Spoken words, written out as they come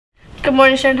Good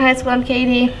morning, Sheridan High School. I'm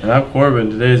Katie. And I'm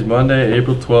Corbin. Today is Monday,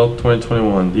 April 12th,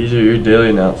 2021. These are your daily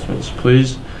announcements.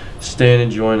 Please stand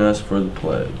and join us for the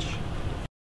pledge.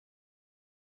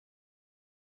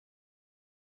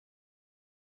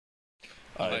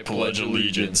 I pledge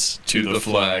allegiance to the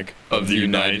flag of the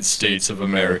United States of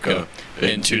America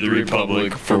and to the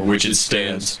republic for which it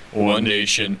stands, one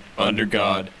nation, under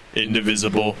God,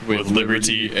 indivisible, with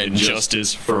liberty and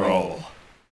justice for all.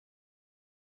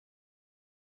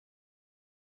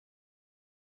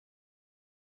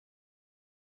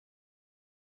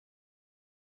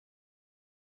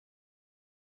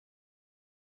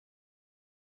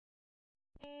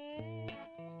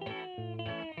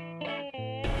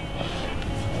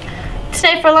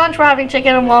 Today for lunch, we're having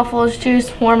chicken and waffles,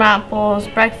 juice, warm apples,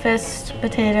 breakfast,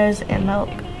 potatoes, and milk.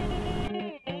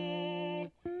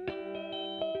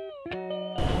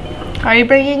 Are you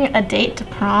bringing a date to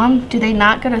prom? Do they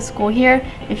not go to school here?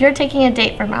 If you're taking a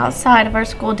date from outside of our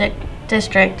school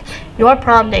district, your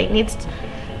prom date needs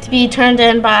to be turned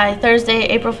in by Thursday,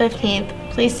 April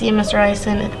 15th. Please see Mr.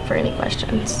 Eisen for any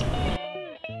questions.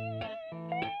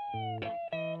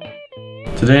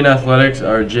 Today in athletics,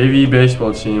 our JV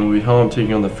baseball team will be home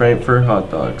taking on the Frankfurt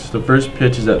Hot Dogs. The first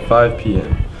pitch is at 5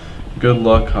 p.m. Good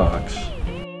luck, Hawks.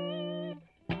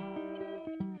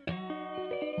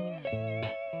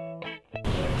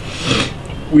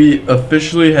 We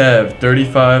officially have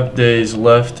 35 days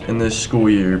left in this school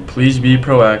year. Please be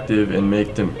proactive and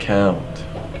make them count.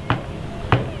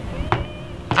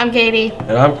 I'm Katie.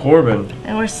 And I'm Corbin.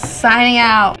 And we're signing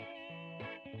out.